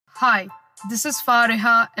Hi, this is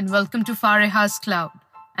Fareha and welcome to Fareha's Cloud.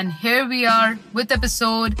 And here we are with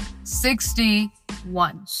episode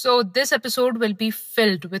 61. So this episode will be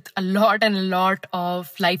filled with a lot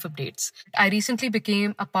of life updates. I recently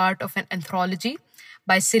became a part of an anthology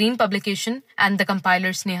by Serene Publication and the compiler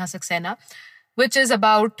Sneha Saxena, which is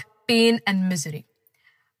about pain and misery.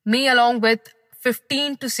 Me, along with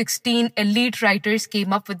 15 to 16 elite writers,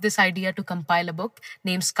 came up with this idea to compile a book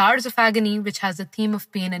named Scars of Agony, which has the theme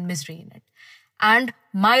of pain and misery in it. And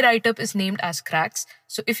my write-up is named as Cracks.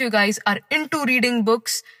 So if you guys are into reading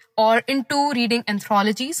books or into reading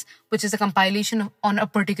anthologies, which is a compilation on a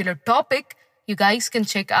particular topic, you guys can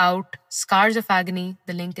check out Scars of Agony.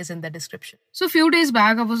 The link is in the description. So a few days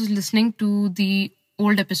back, I was listening to the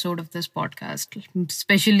old episode of this podcast,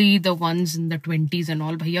 especially the ones in the 20s and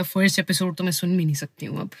all. Bhaiya, first episode to main sun bhi nahi sakti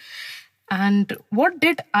hu ab. And what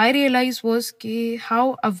did I realize was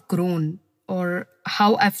how I've grown or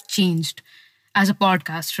how I've changed as a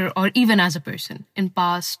podcaster or even as a person in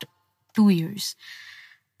past 2 years.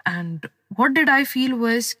 And what did I feel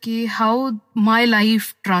was how my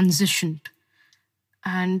life transitioned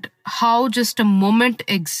and how just a moment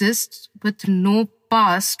exists with no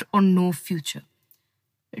past or no future.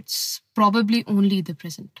 It's probably only the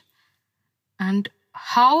present. And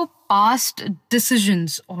how past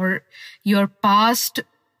decisions or your past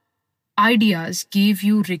ideas gave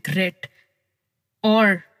you regret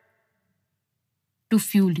or to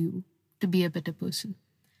fuel you to be a better person.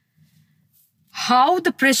 How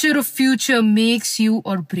the pressure of future makes you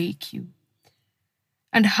or break you.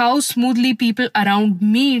 And how smoothly people around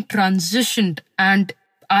me transitioned and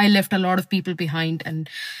I left a lot of people behind and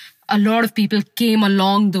a lot of people came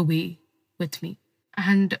along the way with me.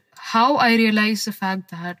 And how I realized the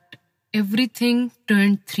fact that everything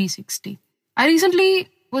turned 360. I recently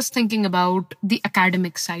was thinking about the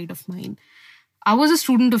academic side of mine. I was a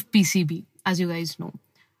student of PCB, as you guys know.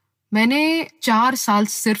 मैंने 4 साल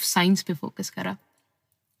सिर्फ science पे focus करा.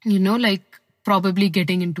 You know, like probably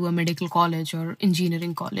getting into a medical college or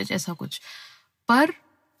engineering college, ऐसा कुछ. पर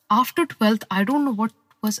after 12th, I don't know what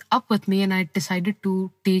was up with me and I decided to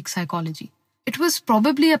take psychology. It was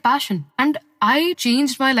probably a passion and I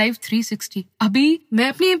changed my life 360. अभी मैं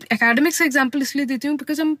अपनी academics का example इसलिए देती हूँ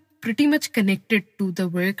because I'm pretty much connected to the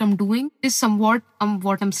work I'm doing is somewhat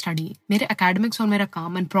what I'm studying. मेरे academics और मेरा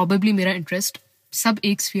काम and probably मेरा interest सब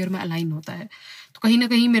एक sphere में align होता है. तो कहीं ना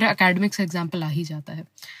कहीं मेरा academics का example आ ही जाता है.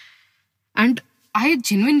 And I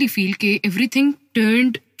genuinely feel कि everything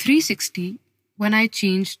turned 360 when I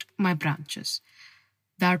changed my branches.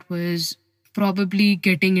 That was probably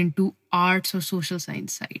getting into arts or social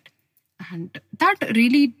science side. And that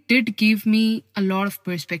really did give me a lot of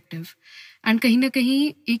perspective. And कहीं ना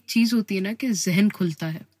कहीं एक चीज होती है ना कि जहन खुलता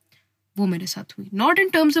है. वो मेरे साथ हुई. Not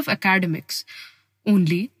in terms of academics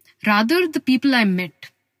only, rather the people I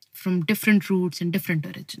met from different roots and different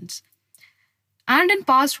origins. And in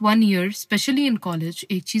past 1 year, especially in college,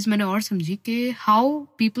 एक चीज मैंने और समझी कि how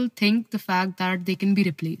people think the fact that they can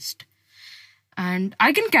be replaced. And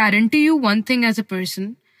I can guarantee you one thing as a person,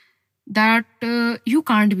 that you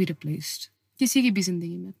can't be replaced. किसी की भी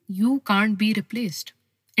जिंदगी में. You can't be replaced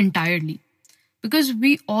entirely. Because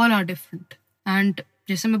we all are different. And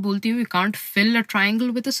जैसे मैं बोलती हूँ, you can't fill a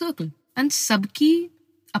triangle with a circle. And सबकी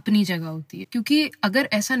अपनी जगह होती है. क्योंकि अगर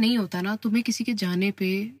ऐसा नहीं होता ना, तुम्हें किसी के जाने पे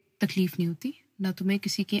तकलीफ नहीं होती, ना तुम्हें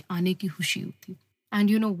किसी के आने की खुशी होती.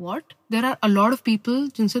 And you know what? There are a lot of people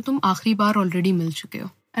जिनसे तुम आखिरी बार already मिल चुके हो.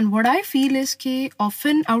 And what I feel is that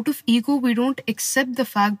often out of ego, we don't accept the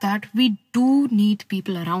fact that we do need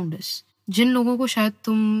people around us. जिन लोगों को शायद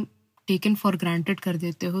तुम taken for granted कर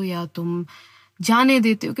देते हो या तुम जाने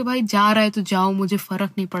देते हो कि भाई जा रहा है तो जाओ, मुझे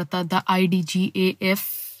फर्क नहीं पड़ता, the IDGAF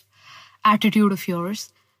attitude of yours.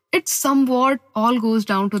 It somewhat all goes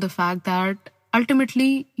down to the fact that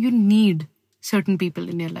ultimately you need certain people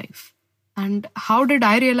in your life. And how did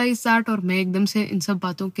I realize that, और मैं एकदम से इन सब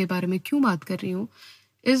बातों के बारे में क्यों बात कर रही हूँ,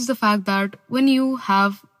 is the fact that when you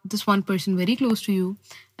have this one person very close to you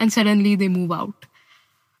and suddenly they move out.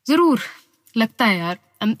 ज़रूर लगता है यार.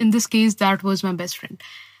 And in this case, that was my best friend.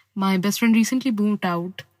 My best friend recently moved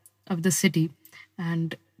out of the city.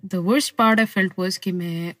 And the worst part I felt was कि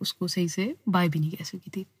मैं उसको सही से bye भी नहीं कह सकी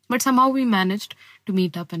थी. But somehow we managed to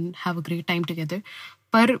meet up and have a great time together.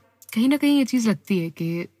 पर कहीं ना कहीं ये चीज़ लगती है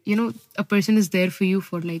कि, you know, a person is there for you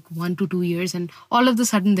for like 1 to 2 years and all of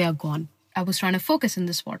a sudden they are gone. I was trying to focus in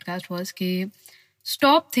this podcast was कि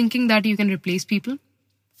stop thinking that you can replace people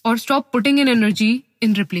or stop putting in energy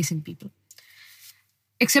in replacing people.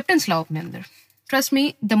 Acceptance लाओ अपने अंदर. Trust me,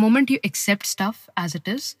 the moment you accept stuff as it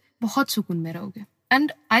is, बहुत सुकून में रहोगे.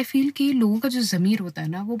 And I feel कि लोगों का जो ज़मीर होता है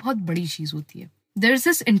ना, वो बहुत बड़ी चीज़ होती है. there's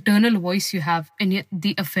this internal voice you have in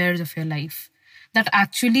the affairs of your life that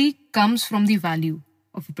actually comes from the value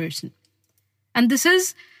of a person. And this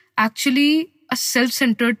is actually a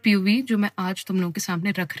self-centered POV जो मैं आज तुम लोगों के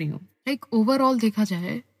सामने रख रही हूँ. Like overall देखा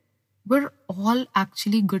जाए, we're all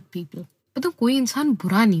actually good people. मतलब कोई इंसान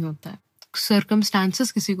बुरा नहीं होता है.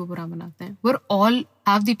 Circumstances किसी को बुरा बनाते हैं. We're all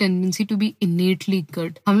have the tendency to be innately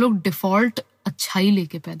good. हम लोग default अच्छाई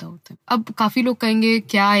लेके पैदा होते हैं. अब काफी लोग कहेंगे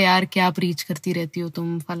क्या यार क्या प्रीच करती रहती हो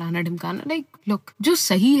तुम, फलाना ढिमकाना. लाइक लुक, जो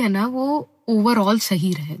सही है ना वो ओवरऑल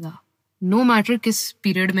सही रहेगा. नो मैटर किस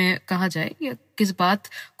पीरियड में कहा जाए या किस बात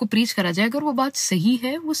को प्रीच करा जाए, अगर वो बात सही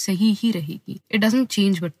है वो सही ही रहेगी. It doesn't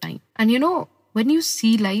change with time. And you know, when you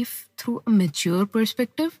see life through a mature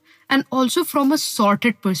perspective and also from a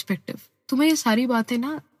sorted perspective, तुम्हें ये सारी बातें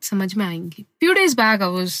ना समझ में आएंगी. Few days back I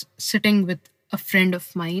was sitting with a friend of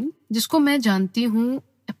mine जिसको मैं जानती हूँ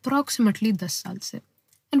approximately 10 साल से.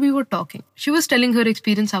 And we were talking. She was telling her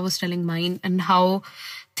experience, I was telling mine, and how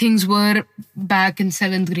things were back in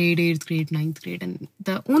 7th grade, 8th grade, 9th grade. And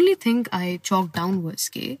the only thing I chalked down was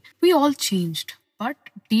that we all changed.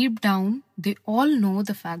 But deep down, they all know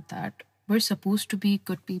the fact that we're supposed to be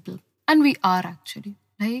good people. And we are actually.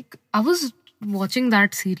 Like, I was watching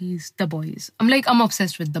that series, The Boys. I'm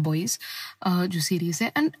obsessed with The Boys, जो series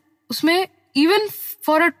है. And उसमें, even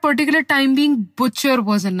for a particular time being, Butcher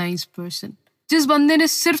was a nice person. जिस बंदे ने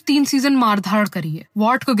सिर्फ 3 season मारधाड़ करी है,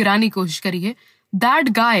 what को गिराने की कोशिश करी है,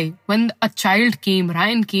 that guy, when a child came,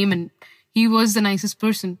 Ryan came and he was the nicest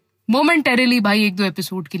person. Momentarily, भाई 1-2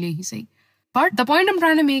 episode के लिए ही सही. But the point I'm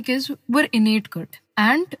trying to make is we're innate good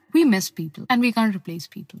and we miss people and we can't replace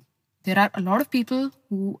people. There are a lot of people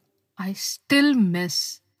who I still miss.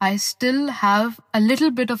 I still have a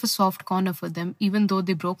little bit of a soft corner for them, even though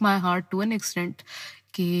they broke my heart to an extent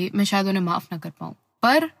कि मैं शायद उन्हें माफ ना कर पाऊँ.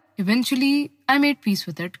 पर eventually I made peace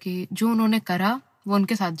with it कि जो उन्होंने करा वो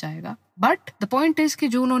उनके साथ जाएगा. But the point is कि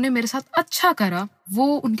जो उन्होंने मेरे साथ अच्छा करा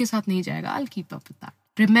वो उनके साथ नहीं जाएगा. I'll keep up with that.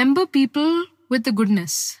 Remember people with the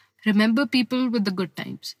goodness. Remember people with the good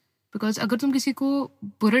times. Because अगर तुम किसी को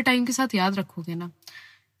बुरे टाइम के साथ याद रखोगे ना,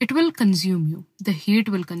 it will consume you. The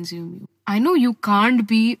hate will consume you. I know you can't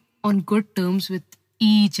be on good terms with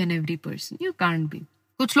each and every person. You can't be.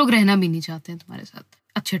 कुछ लोग रहना भी नहीं चाहते हैं तुम्हारे साथ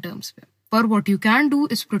अच्छे टर्म्स पे. पर what you can do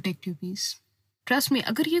is protect your peace. Trust me,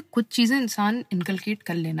 अगर ये कुछ चीजें इंसान inculcate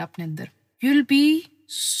कर लेना अपने अंदर, you'll be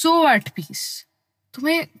so at peace.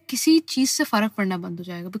 तुम्हें किसी चीज से फर्क पड़ना बंद हो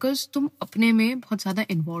जाएगा because तुम अपने में बहुत ज्यादा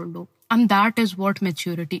involved हो. And that is what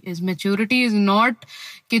maturity is. Maturity is not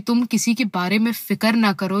कि तुम किसी के बारे में फिक्र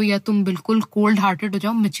ना करो या तुम बिल्कुल cold hearted हो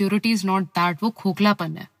जाओ. Maturity is not that. वो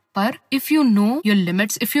खोखलापन है. पर if you know your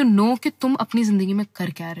limits, if you know कि तुम अपनी जिंदगी में कर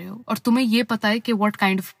क्या रहे हो और तुम्हें ये पता है कि what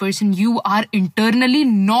kind of person you are internally,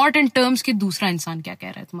 not in terms कि दूसरा इंसान क्या कह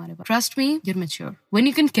रहा है तुम्हारे बारे में. Trust me, you're mature. When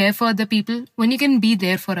you can care for other people, when you can be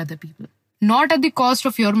there for other people. Not at the cost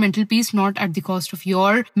of your mental peace, not at the cost of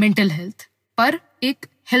your mental health. पर एक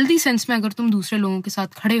healthy sense में अगर तुम दूसरे लोगों के साथ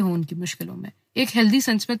खड़े हो उनकी मुश्किलों में, एक हेल्दी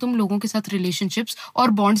सेंस में तुम लोगों के साथ रिलेशनशिप्स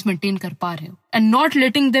और बॉन्ड्स मेंटेन कर पा रहे हो and not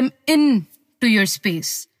letting them in to your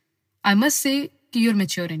space, I must say कि you're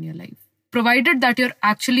mature in your life, provided that you're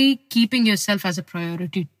actually keeping yourself as a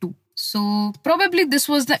priority too. So probably this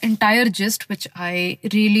was the entire gist which I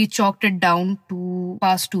really chalked it down to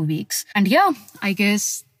past 2 weeks. And yeah, I guess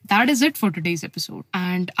that is it for today's episode.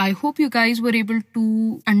 And I hope you guys were able to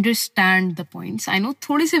understand the points. I know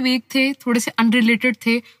थोड़े से vague थे, थोड़े से unrelated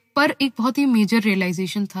थे, पर एक बहुत ही major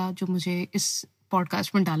realization था जो मुझे इस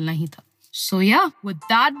podcast में डालना ही था. So yeah, with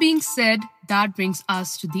that being said, that brings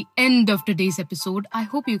us to the end of today's episode. I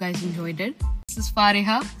hope you guys enjoyed it. This is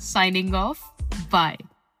Fariha signing off. Bye.